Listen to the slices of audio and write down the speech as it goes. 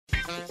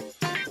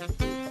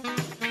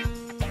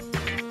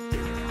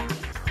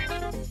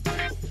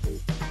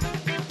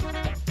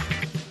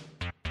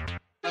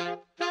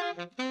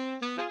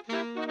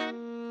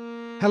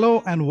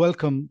Hello and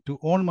welcome to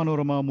On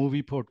Manorama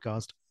Movie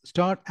Podcast,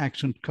 Start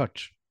Action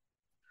Cut.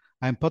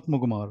 I'm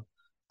Padmakumar,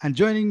 and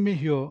joining me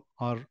here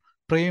are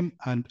Prem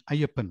and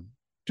Ayyappan.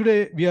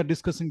 Today we are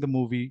discussing the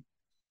movie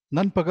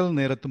Nanpakal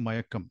Nerathu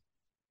Mayakkam.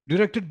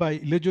 Directed by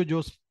Lijo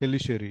Jose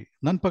Pellissery,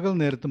 Nanpakal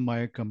Nerathu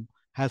Mayakkam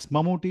has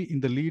Mammootty in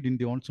the lead in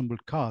the ensemble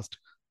cast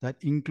that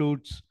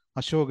includes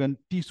Ashokan,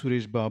 T.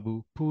 Suresh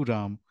Babu, Poo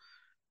Ram,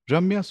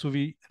 Ramya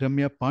Suvi,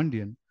 Ramya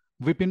Pandian,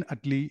 Vipin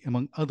Atli,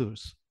 among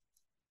others.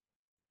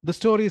 The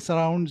story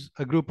surrounds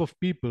a group of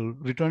people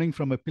returning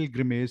from a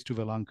pilgrimage to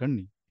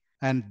Velankanni,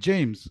 and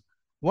James,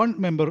 one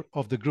member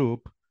of the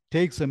group,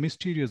 takes a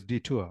mysterious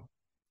detour.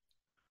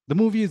 The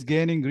movie is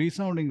gaining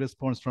resounding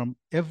response from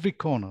every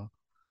corner,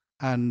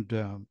 and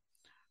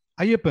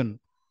Ayyappan,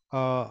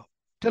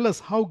 tell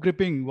us how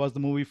gripping was the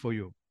movie for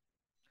you?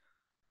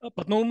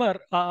 Padmakumar,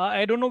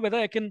 I don't know whether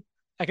I can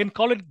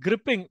call it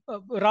gripping.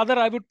 Rather,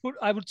 I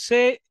would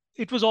say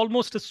it was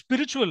almost a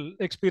spiritual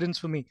experience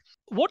for me.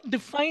 What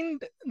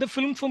defined the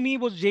film for me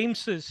was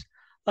James's.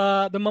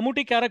 The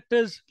Mammootty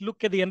characters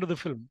look at the end of the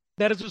film.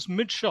 There is this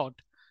mid shot,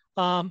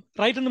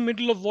 right in the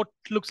middle of what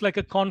looks like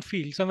a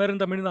cornfield somewhere in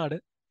Tamil Nadu,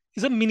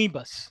 is a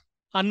minibus,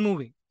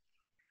 unmoving.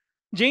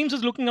 James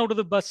is looking out of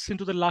the bus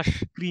into the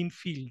lush green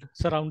field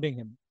surrounding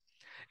him.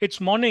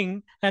 It's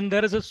morning, and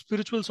there is a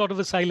spiritual sort of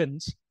a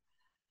silence.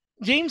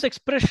 James'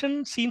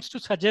 expression seems to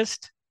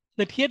suggest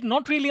that he had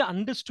not really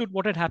understood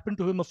what had happened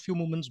to him a few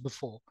moments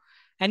before.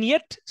 And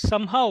yet,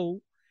 somehow,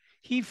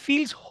 he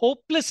feels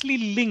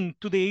hopelessly linked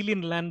to the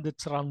alien land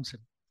that surrounds him.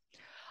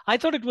 I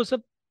thought it was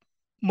a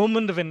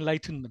moment of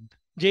enlightenment.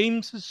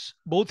 James's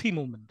bothi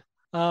moment.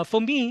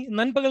 For me,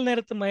 Nanpakal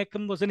Nerathu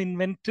Mayakkam was an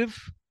inventive,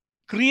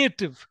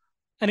 creative,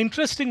 an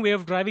interesting way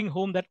of driving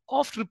home that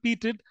oft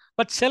repeated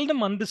but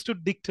seldom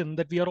understood dictum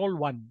that we are all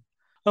one.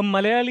 A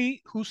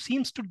Malayali who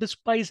seems to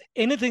despise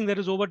anything that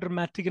is over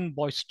dramatic and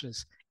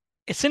boisterous,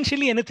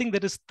 essentially anything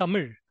that is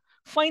Tamil,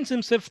 finds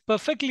himself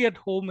perfectly at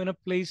home in a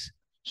place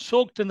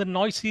soaked in the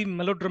noisy,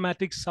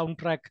 melodramatic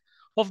soundtrack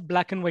of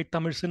black and white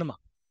Tamil cinema.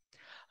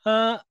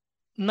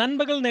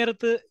 Nanpakal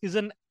Nerathu is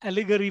an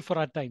allegory for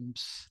our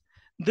times.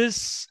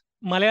 This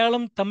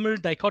Malayalam Tamil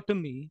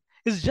dichotomy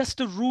is just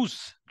a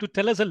ruse to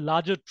tell us a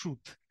larger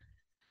truth.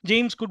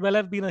 James could well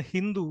have been a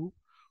Hindu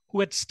who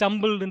had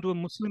stumbled into a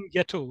Muslim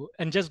ghetto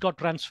and just got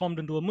transformed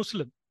into a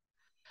Muslim.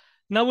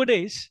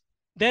 Nowadays,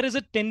 there is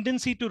a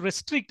tendency to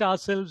restrict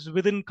ourselves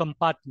within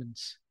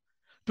compartments,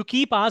 to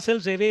keep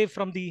ourselves away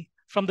from the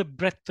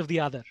breadth of the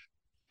other.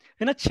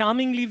 In a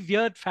charmingly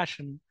weird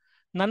fashion,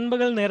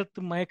 Nanpakal Nerathu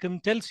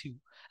Mayakkam tells you,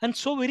 and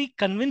so very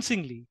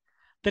convincingly,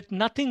 that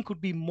nothing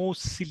could be more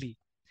silly.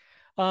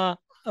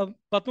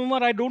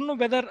 Padmakumar, I don't know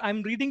whether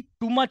I'm reading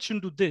too much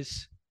into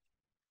this.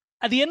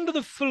 At the end of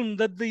the film,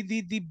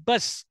 the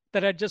bus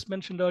that I just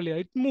mentioned earlier,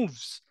 it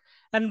moves.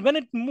 And when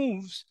it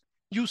moves,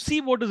 you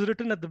see what is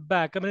written at the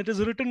back. I mean, it is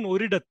written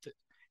Oridathu.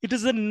 It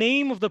is the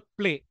name of the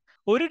play.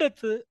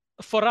 Oridathu,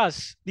 for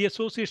us, the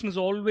association is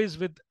always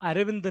with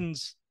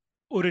Aravindan's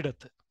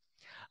Oridathu,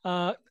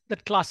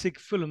 that classic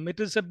film. It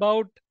is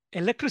about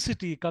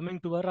electricity coming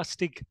to a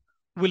rustic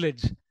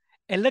village.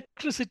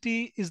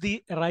 Electricity is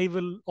the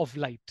arrival of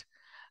light.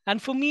 And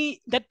for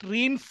me, that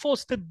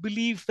reinforced the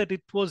belief that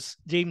it was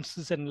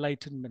James's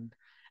enlightenment.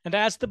 And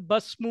as the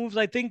bus moves,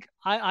 I think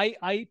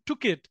I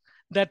took it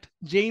that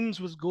James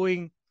was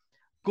going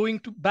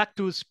back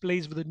to his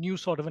place with a new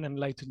sort of an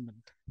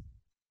enlightenment.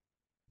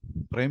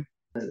 Prem?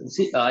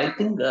 See, I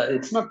think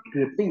it's not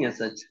gripping as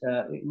such.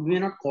 We may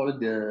not call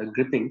it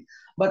gripping,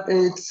 but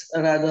it's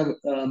a rather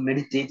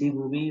meditative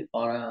movie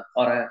or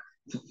a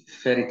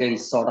fairy tale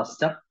sort of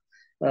stuff.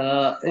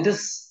 It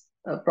is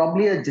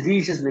probably a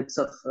judicious mix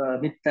of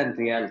myth and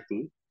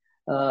reality,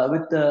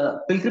 with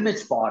the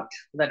pilgrimage part,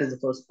 that is the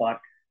first part,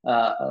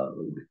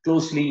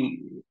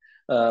 closely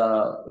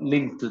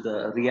linked to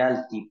the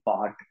reality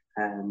part.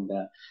 And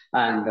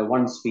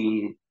once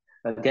we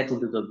get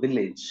into the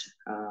village,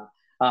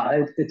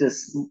 it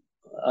is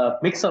a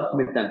mix of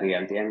myth and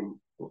reality, and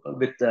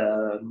with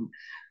the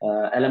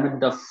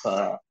element of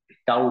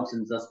doubts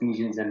and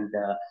suspicions and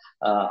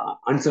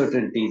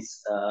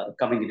uncertainties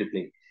coming into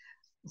play.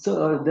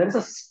 So there is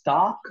a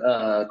stark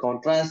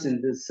contrast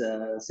in these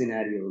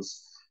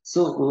scenarios.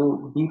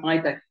 So we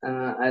might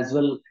as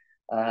well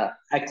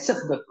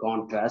accept the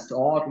contrast,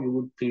 or you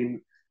would feel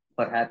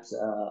perhaps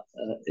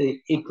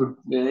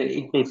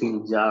it may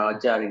feel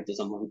jarring to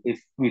someone if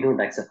we don't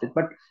accept it.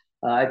 But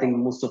I think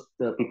most of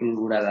the people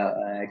would have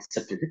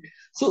accepted it.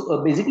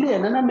 So basically,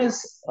 NNM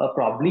is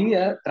probably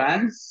a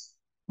trance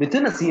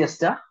within a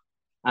siesta,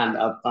 and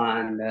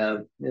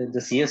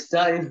the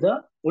siesta is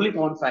the only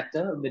common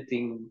factor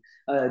between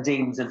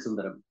James and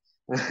Sundaram.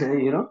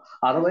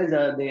 Otherwise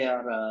they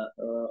are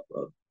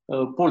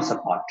poles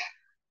apart.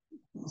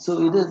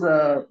 So it is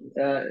a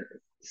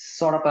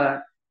sort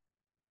of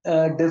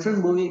a different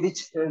movie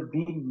which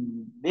we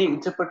may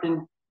interpret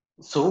in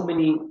so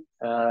many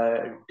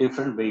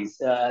different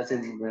ways. As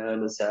in,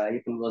 Mr.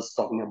 Ayyappan was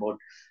talking about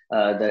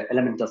the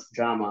element of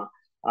drama.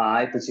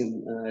 I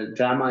presume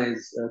drama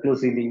is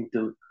closely linked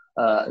to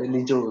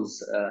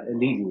Lijo's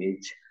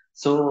lineage.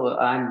 So,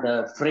 and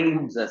the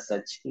frames as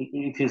such,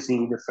 if you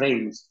see the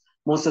frames,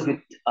 most of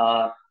it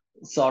are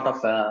sort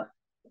of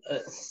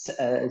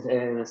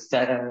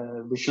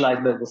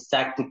visualized by the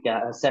static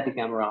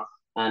camera,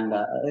 and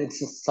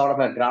it's a sort of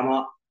a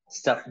drama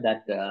stuff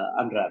that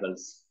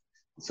unravels.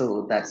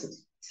 So that's it.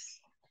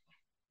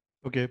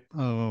 Okay.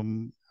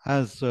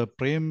 As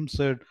Prem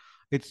said,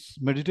 it's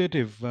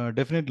meditative.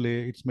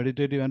 Definitely, it's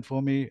meditative. And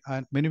for me,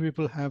 and many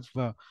people have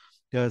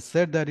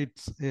said that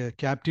it's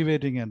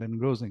captivating and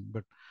engrossing.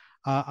 But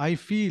I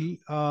feel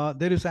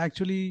there is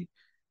actually,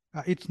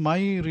 it's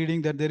my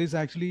reading that there is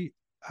actually,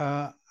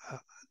 uh, uh,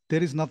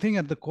 there is nothing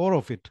at the core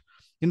of it.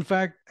 In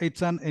fact,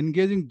 it's an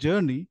engaging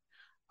journey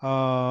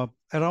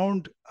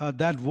around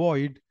that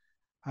void,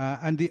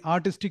 and the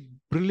artistic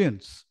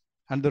brilliance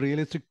and the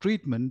realistic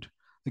treatment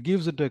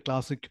gives it a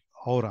classic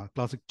aura,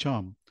 classic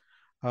charm.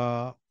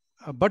 Uh,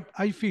 but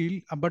I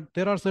feel, but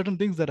there are certain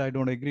things that I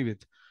don't agree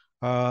with,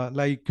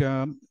 like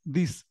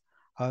these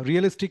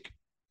realistic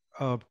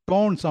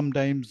tone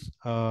sometimes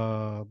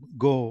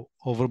go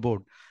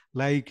overboard.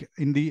 Like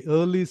in the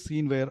early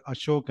scene where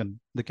Ashokan,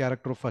 the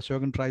character of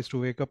Ashokan, tries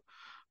to wake up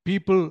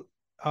people,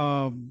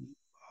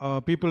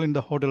 people in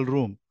the hotel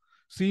room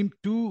seem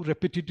too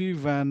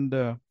repetitive and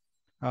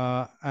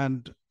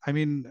I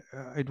mean,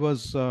 it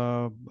was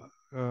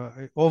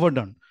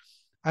overdone.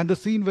 And the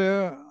scene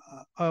where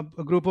a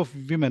group of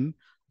women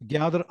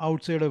gather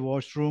outside a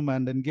washroom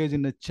and engage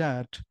in a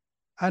chat,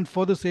 and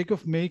for the sake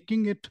of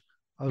making it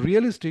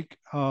realistic,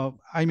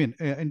 I mean,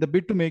 in the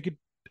bid to make it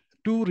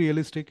too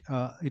realistic,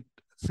 it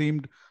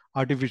seemed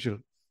artificial.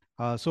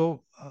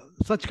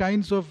 Such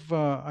kinds of,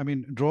 I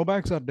mean,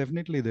 drawbacks are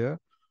definitely there.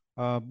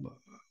 Uh,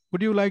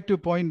 would you like to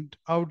point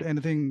out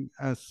anything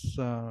as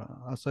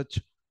such,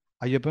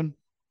 Ayyappan?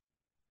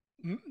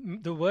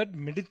 The word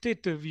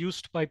meditative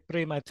used by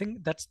Prem, I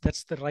think that's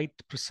the right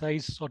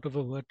precise sort of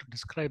a word to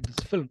describe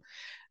this film.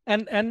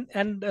 And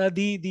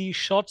the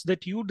shots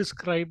that you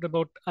described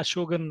about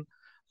Ashogan,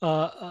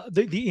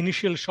 the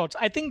initial shots,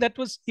 I think that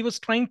was he was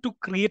trying to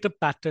create a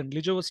pattern.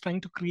 Lijo was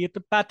trying to create a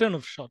pattern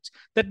of shots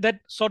that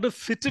sort of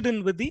fitted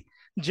in with the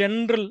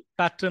general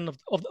pattern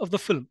of the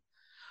film.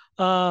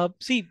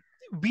 See,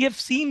 we have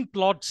seen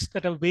plots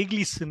that are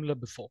vaguely similar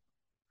before.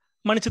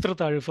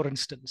 Manichitrathazhu, for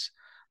instance,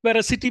 where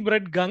a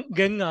city-bred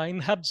Ganga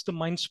inhabits the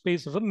mind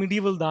space of a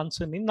medieval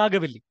dancer named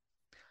Nagavelli.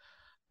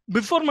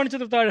 Before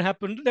Manichitrathazhu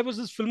happened, there was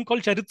this film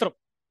called Charithram.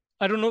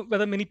 I don't know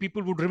whether many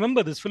people would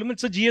remember this film.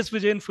 It's a G.S.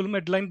 Vijayan film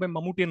headlined by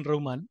Mammootty and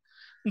Rahman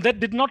that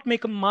did not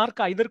make a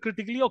mark either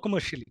critically or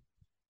commercially.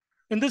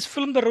 In this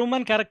film, the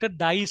Rahman character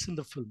dies in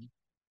the film.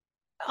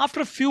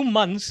 After a few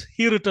months,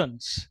 he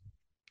returns.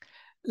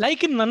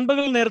 Like in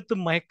Nanpakal Nerathu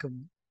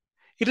Mayakkam,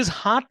 it is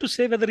hard to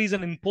say whether he's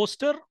an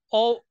imposter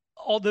or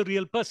the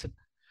real person.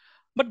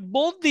 But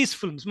both these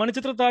films,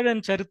 Manichitrathazhu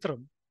and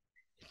Charithram,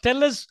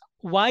 tell us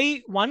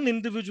why one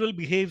individual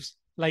behaves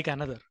like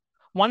another.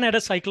 One had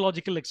a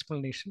psychological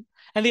explanation,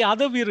 and the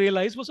other we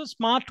realized was a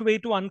smart way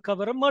to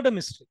uncover a murder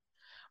mystery.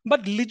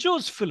 But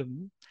Lijo's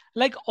film,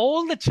 like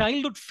all the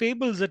childhood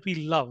fables that we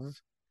love,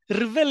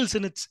 revels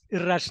in its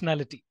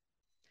irrationality.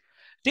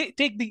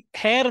 Take the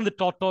hare and the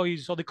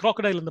tortoise or the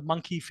crocodile and the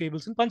monkey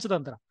fables in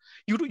Panchatantra.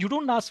 You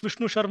don't ask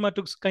Vishnu Sharma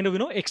to kind of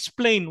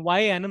explain why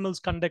animals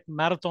conduct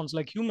marathons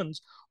like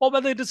humans, or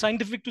whether it is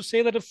scientific to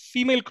say that a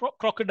female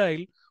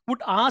crocodile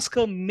would ask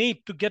her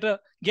mate to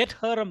get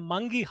her a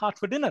monkey heart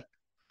for dinner.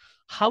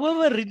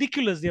 However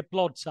ridiculous their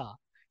plots are,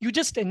 you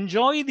just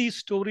enjoy these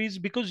stories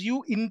because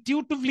you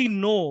intuitively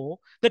know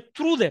that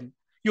through them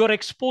you are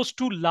exposed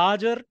to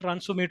larger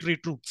transformatory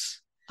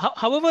truths.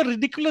 However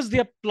ridiculous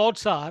their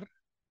plots are,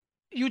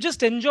 you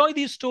just enjoy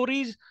these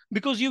stories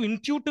because you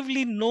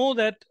intuitively know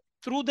that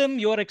through them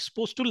you are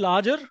exposed to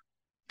larger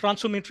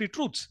transformatory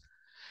truths.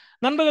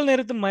 Nanpakal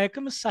Nerathu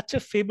Mayakkam is such a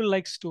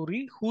fable-like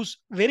story whose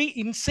very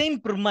insane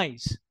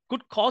premise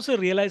could cause a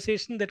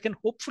realization that can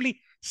hopefully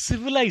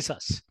civilize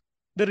us.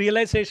 The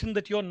realization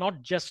that you're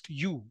not just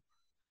you,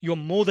 you're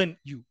more than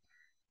you.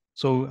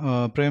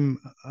 So, Prem,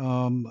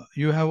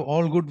 you have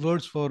all good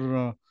words for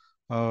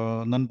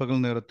Nanpakal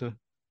Nerathu.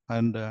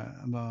 And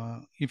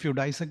if you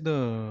dissect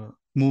the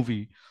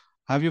movie,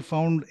 have you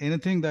found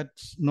anything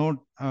that's not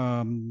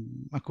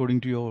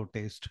according to your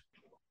taste?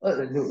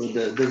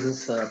 No, this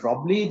is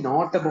probably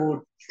not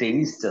about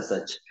taste as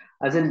such.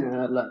 As in,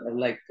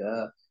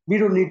 we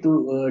don't need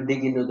to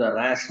dig into the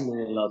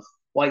rationale of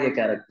why a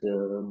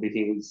character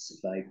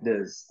behaves like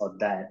this or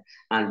that,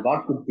 and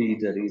what could be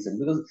the reason,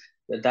 because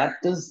that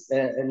is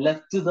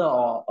left to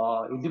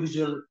the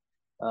individual,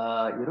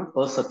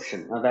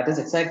 perception. That is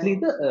exactly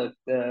the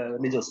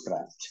Lijo's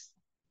craft.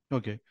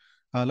 Okay.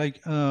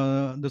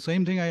 The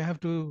same thing I have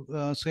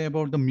to say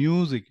about the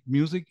music.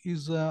 Music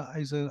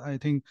I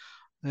think,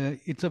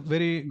 it's a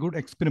very good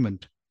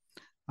experiment.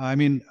 I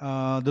mean,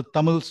 the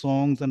Tamil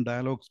songs and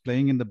dialogues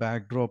playing in the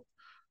backdrop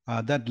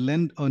that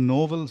lend a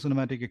novel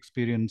cinematic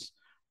experience,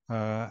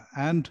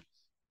 and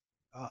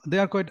they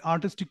are quite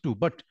artistic too.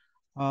 But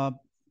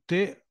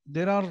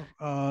there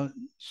are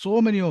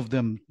so many of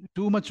them,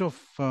 too much of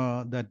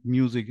that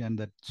music and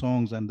that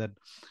songs and that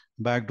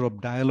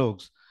backdrop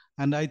dialogues,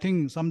 and I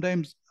think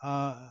sometimes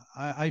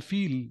I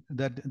feel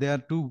that they are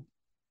too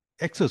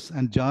excess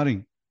and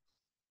jarring.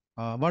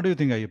 What do you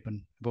think,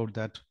 Ayyappan, about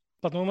that?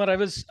 Padmakumar,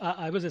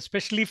 I was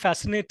especially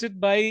fascinated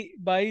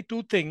by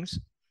two things.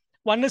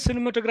 One is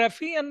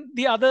cinematography, and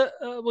the other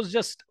was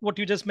just what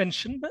you just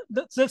mentioned,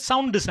 the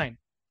sound design.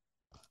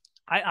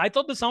 I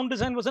thought the sound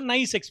design was a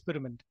nice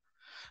experiment.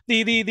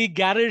 The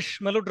garish,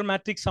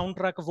 melodramatic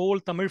soundtrack of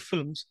old Tamil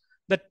films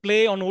that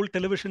play on old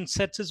television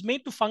sets is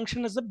made to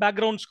function as the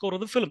background score of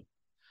the film.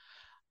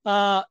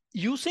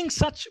 Using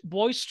such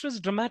boisterous,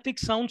 dramatic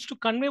sounds to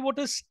convey what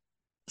is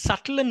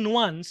subtle and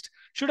nuanced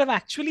should have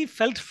actually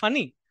felt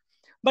funny.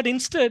 But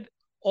instead,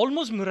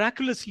 almost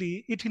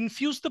miraculously, it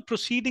infused the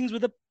proceedings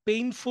with a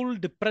painful,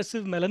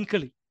 depressive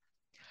melancholy.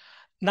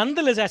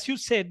 Nonetheless, as you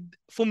said,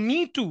 for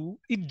me too,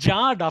 it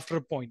jarred after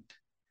a point.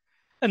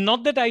 And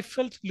not that I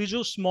felt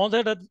Lijo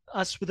smothered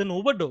us with an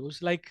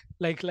overdose, like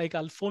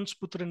Alphonse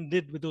Putran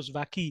did with those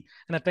wacky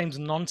and at times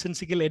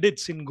nonsensical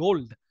edits in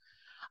gold.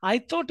 I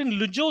thought in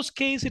Lijo's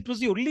case, it was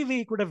the only way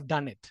he could have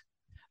done it.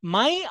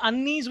 My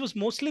unease was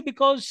mostly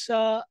because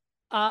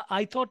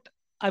I thought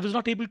I was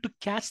not able to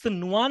catch the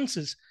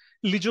nuances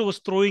Lijo was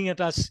throwing at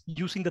us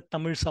using the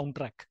Tamil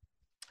soundtrack.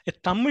 A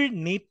Tamil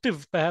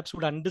native perhaps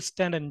would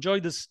understand and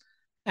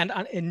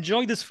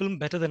enjoy this film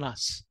better than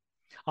us.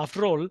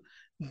 After all,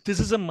 this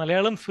is a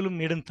Malayalam film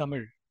made in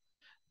Tamil.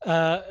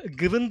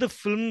 Given the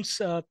film's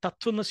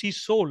Tattvamasi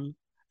soul,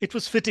 it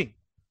was fitting.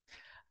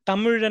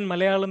 Tamil and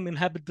Malayalam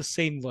inhabit the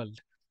same world.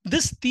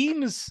 This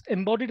theme is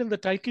embodied in the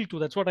title too.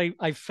 That's what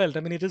I felt. I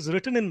mean, it is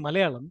written in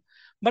Malayalam,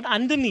 but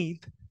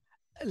underneath,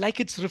 like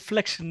its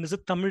reflection, is a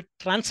Tamil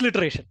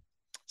transliteration,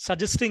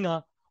 suggesting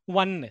a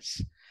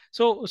oneness.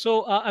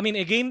 So I mean,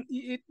 again,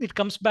 it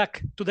comes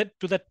back to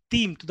that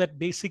theme, to that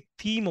basic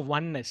theme of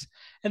oneness.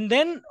 And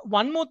then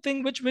one more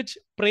thing, which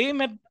Prem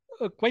had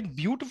quite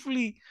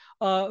beautifully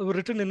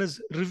written in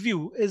his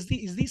review, is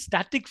the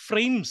static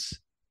frames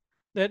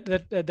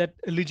that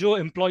Lijo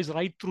employs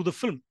right through the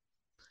film.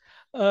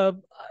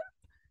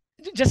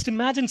 Just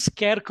imagine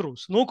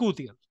scarecrows, no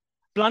kutiyal,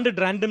 planted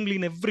randomly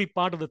in every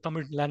part of the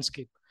Tamil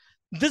landscape.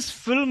 This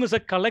film is a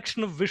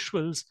collection of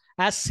visuals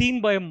as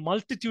seen by a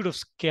multitude of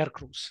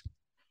scarecrows.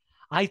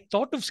 I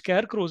thought of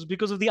scarecrows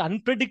because of the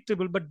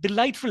unpredictable but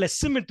delightful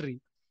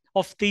asymmetry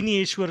of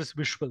Teni Eshwar's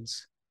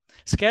visuals.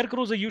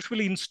 Scarecrows are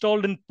usually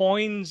installed in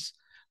points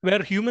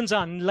where humans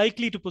are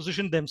unlikely to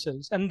position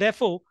themselves, and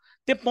therefore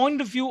their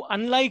point of view,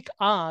 unlike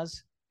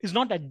ours, is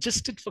not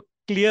adjusted for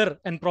clear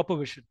and proper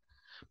vision.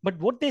 But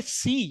what they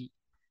see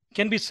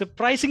can be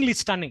surprisingly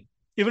stunning,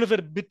 even if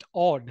a bit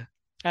odd,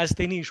 as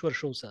Teni Ishwar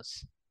shows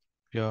us.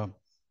 Yeah,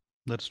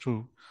 that's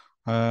true.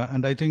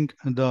 And I think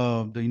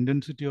the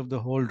intensity of the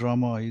whole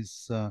drama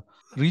is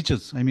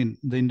reaches. I mean,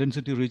 the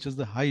intensity reaches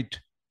the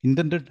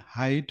intended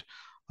height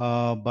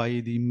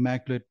by the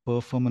immaculate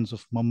performance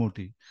of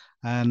Mammootty,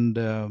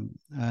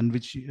 and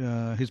which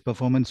his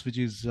performance, which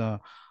is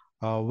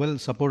well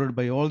supported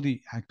by all the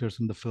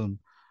actors in the film.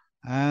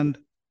 And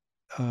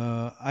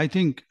I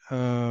think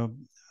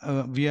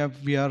we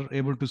are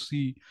able to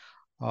see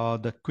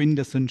the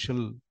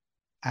quintessential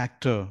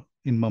actor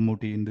in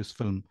Mammootty in this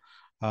film.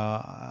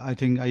 I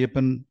think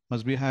Ayyappan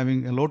must be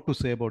having a lot to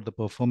say about the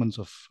performance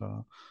of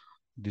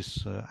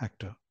this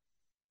actor.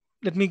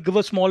 Let me give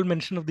a small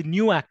mention of the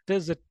new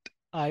actors that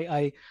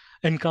I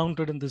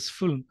encountered in this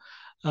film.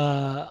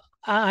 I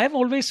have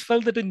always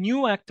felt that a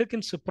new actor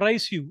can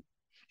surprise you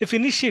if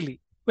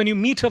initially, when you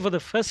meet her for the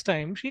first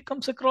time, she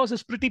comes across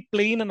as pretty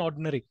plain and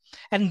ordinary.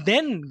 And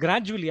then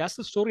gradually, as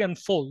the story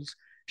unfolds,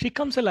 she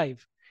comes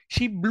alive.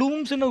 She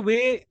blooms in a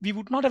way we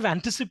would not have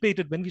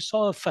anticipated when we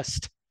saw her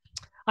first.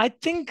 I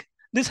think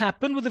this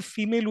happened with the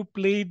female who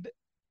played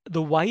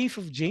the wife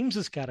of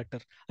James's character.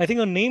 I think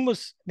her name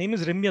is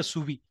Remya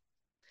Suvi.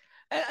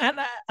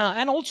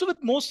 And also with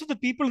most of the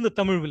people in the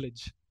Tamil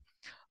village.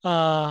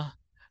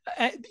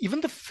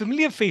 Even the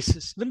familiar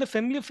faces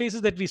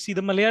that we see,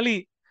 the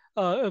Malayali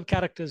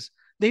characters,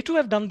 they too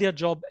have done their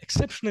job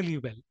exceptionally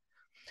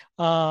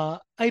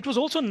well. It was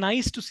also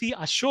nice to see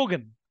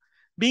Ashogan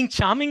being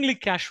charmingly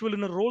casual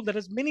in a role that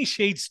has many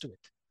shades to it.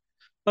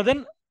 But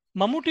then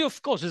Mammootty,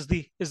 of course, is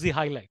the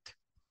highlight.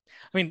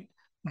 I mean,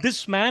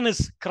 this man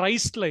is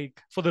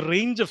Christ-like for the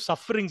range of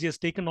sufferings he has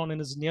taken on in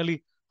his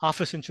nearly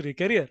half a century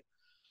career.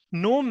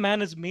 No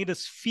man has made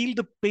us feel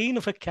the pain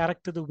of a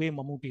character the way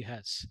Mammootty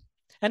has.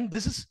 And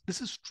this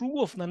is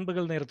true of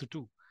Nanpakal Nerathu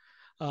too.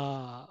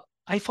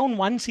 I found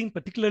one scene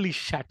particularly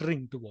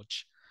shattering to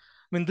watch.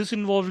 I mean, this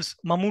involves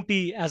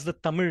Mammootty as the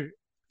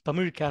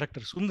Tamil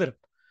character, Sundaram.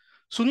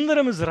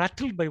 Sundaram is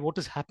rattled by what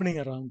is happening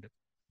around him.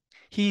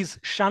 He's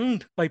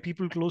shunned by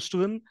people close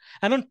to him.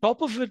 And on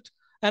top of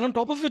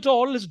it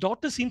all, his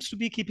daughter seems to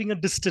be keeping a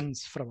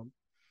distance from him.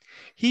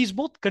 He's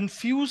both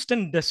confused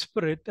and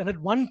desperate. And at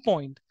one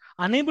point,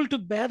 Unable to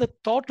bear the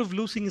thought of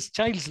losing his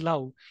child's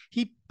love,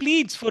 he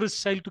pleads for his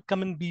child to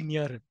come and be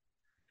near him.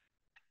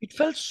 It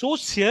felt so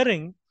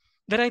searing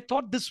that I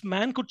thought this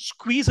man could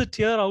squeeze a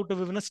tear out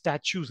of even a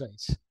statue's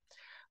eyes.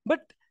 But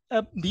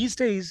these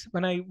days,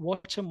 when I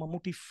watch a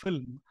Mammootty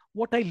film,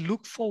 what I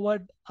look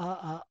forward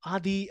are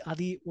the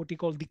what you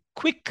call the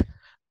quick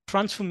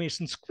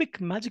transformations,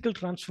 quick magical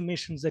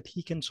transformations that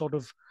he can sort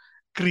of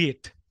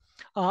create.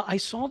 I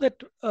saw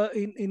that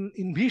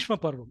in Bhishma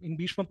Parvam. In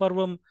Bhishma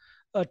Parvam,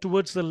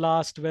 towards the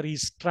last, where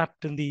he's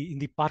trapped in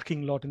the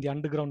parking lot, in the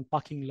underground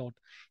parking lot,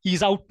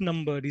 he's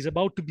outnumbered. He's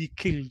about to be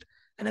killed,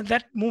 and at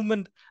that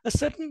moment, a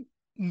certain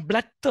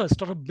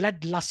bloodthirst or a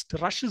bloodlust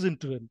rushes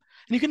into him,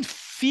 and you can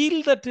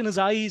feel that in his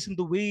eyes, in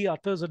the way he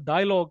utters a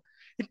dialogue.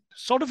 It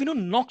sort of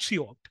knocks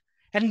you out.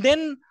 And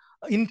then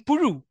in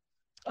Puru,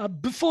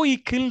 before he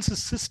kills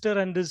his sister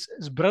and his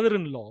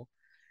brother-in-law,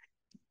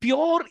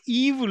 pure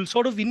evil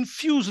sort of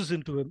infuses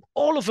into him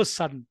all of a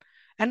sudden,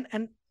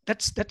 and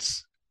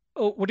that's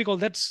what do you call,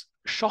 that's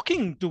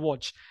shocking to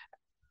watch.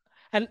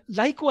 And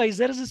likewise,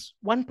 there is this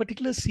one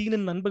particular scene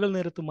in Nanpakal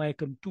Nerathu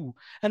Mayakkam too,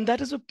 and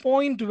that is a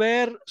point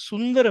where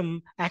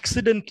Sundaram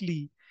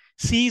accidentally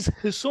sees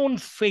his own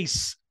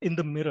face in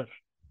the mirror.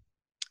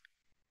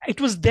 It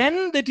was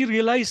then that he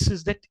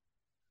realizes that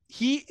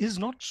he is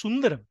not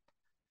Sundaram,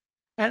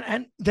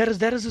 and there is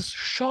this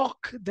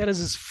shock, there is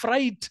this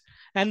fright,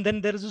 and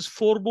then there is this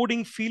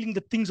foreboding feeling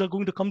that things are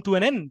going to come to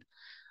an end.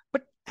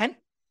 But and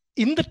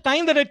in the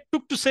time that I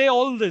took to say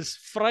all this,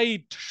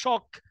 fright,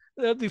 shock,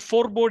 the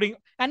foreboding,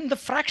 and the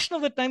fraction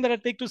of the time that I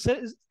take to say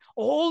is,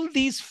 all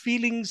these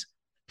feelings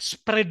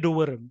spread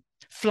over him,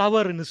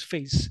 flower in his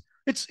face.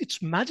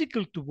 It's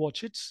magical to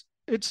watch.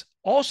 It's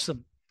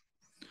awesome.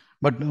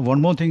 But one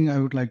more thing I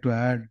would like to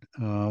add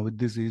with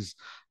this is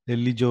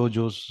Lijo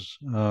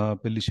Jose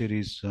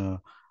Pellissery's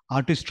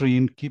artistry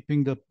in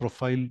keeping the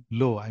profile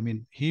low. I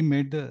mean, he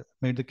made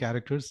the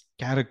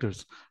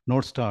characters,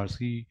 not stars.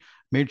 He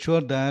made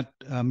sure that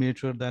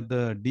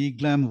the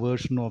de-glam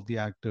version of the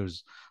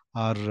actors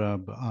are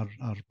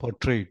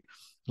portrayed.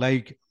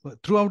 Like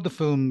throughout the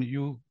film,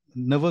 you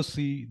never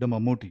see the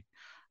Mammootty.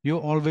 You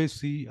always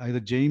see either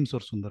James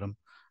or Sundaram.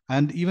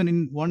 And even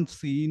in one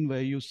scene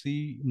where you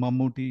see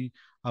Mammootty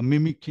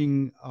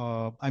mimicking,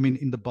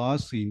 in the bar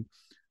scene,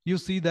 you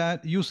see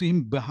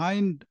him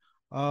behind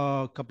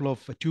a couple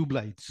of tube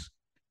lights.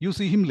 You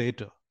see him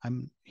later.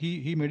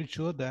 He made it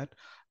sure that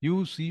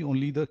you see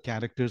only the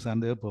characters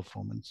and their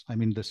performance. I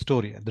mean, the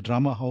story, the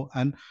drama,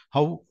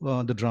 how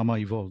the drama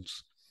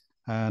evolves.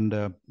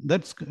 And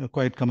that's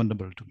quite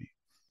commendable to me.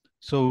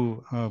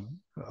 So,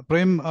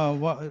 Prem,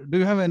 do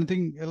you have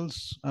anything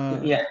else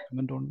to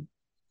comment on?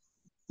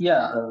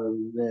 Yeah,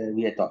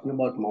 we are talking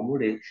about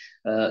Mammootty.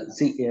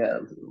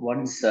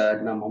 Once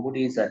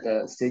Mammootty is at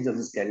a stage of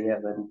his career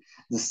when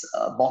this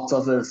box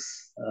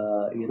office,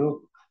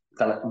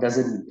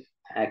 doesn't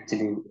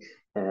actually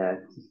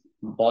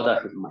bother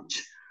him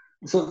much.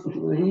 So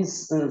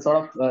he's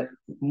sort of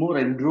more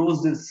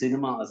engrossed in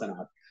cinema as an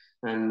art,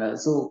 and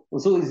so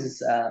is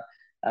his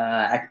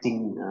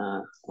acting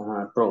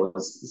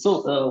prowess.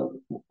 So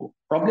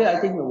probably I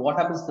think what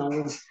happens now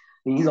is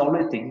he's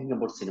always thinking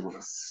about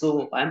cinemas.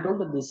 So I'm told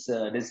that this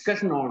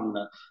discussion on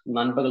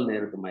Nanpakal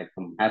Nerathu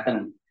Mayakkam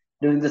happened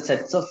during the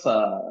sets of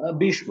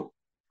Bhishma,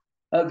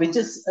 which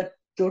is a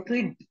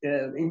totally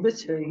in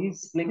which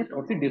he's playing a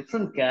totally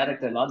different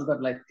character, larger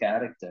than life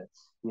character,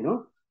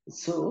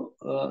 So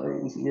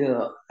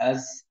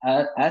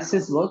as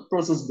his work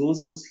process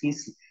goes,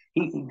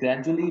 he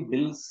gradually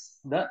builds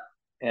the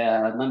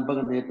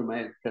Nanpakal Nerathu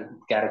Mayakkam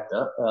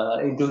character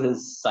into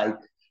his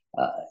psyche.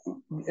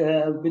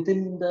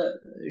 Within the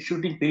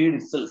shooting period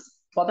itself.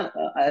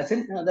 I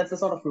think that's a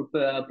sort of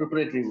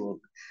preparatory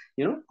work,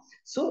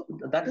 So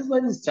that is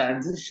why this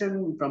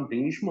transition from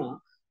Bhishma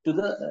to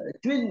the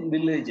twin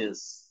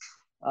villages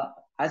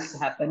has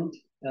happened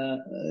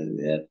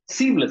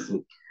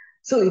seamlessly.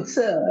 So it's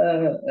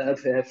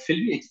a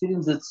filmy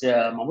experience that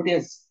Mammootty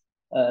has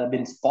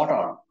been spot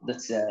on.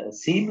 That's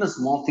seamless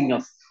morphing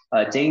of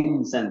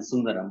James and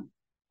Sundaram.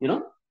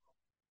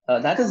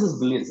 That is his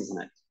brilliance,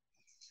 isn't it?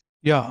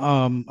 Yeah,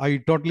 I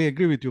totally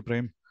agree with you,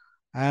 Prem.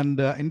 And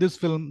in this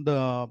film,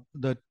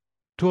 the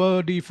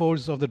tour de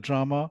force of the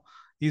drama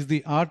is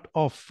the art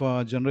of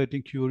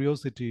generating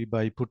curiosity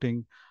by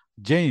putting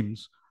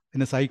James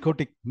in a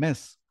psychotic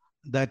mess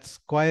that's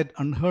quite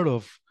unheard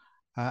of,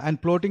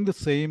 and plotting the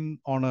same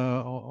on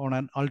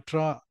an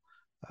ultra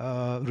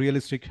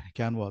realistic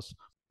canvas.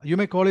 You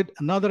may call it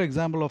another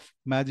example of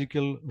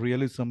magical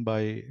realism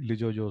by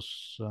Lijo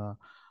Jose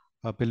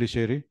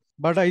Pellissery.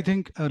 But I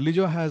think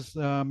Lijo has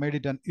made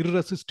it an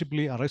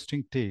irresistibly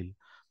arresting tale.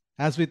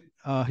 As with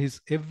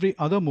his every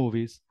other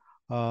movies,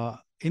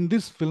 in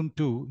this film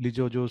too,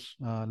 Lijo Jose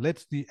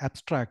lets the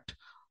abstract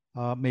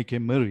make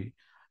him merry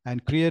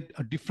and create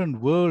a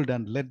different world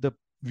and let the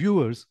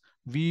viewers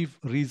weave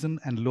reason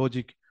and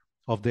logic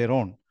of their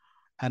own.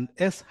 And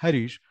S.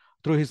 Harish,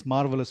 through his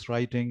marvelous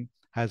writing,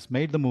 has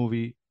made the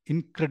movie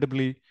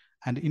incredibly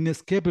and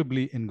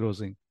inescapably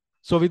engrossing.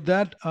 So with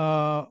that,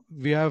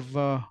 we have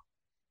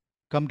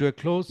come to a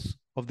close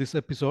of this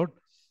episode,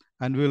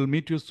 and we'll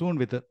meet you soon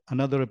with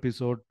another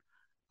episode.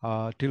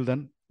 Till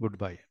then,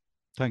 goodbye.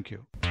 Thank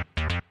you.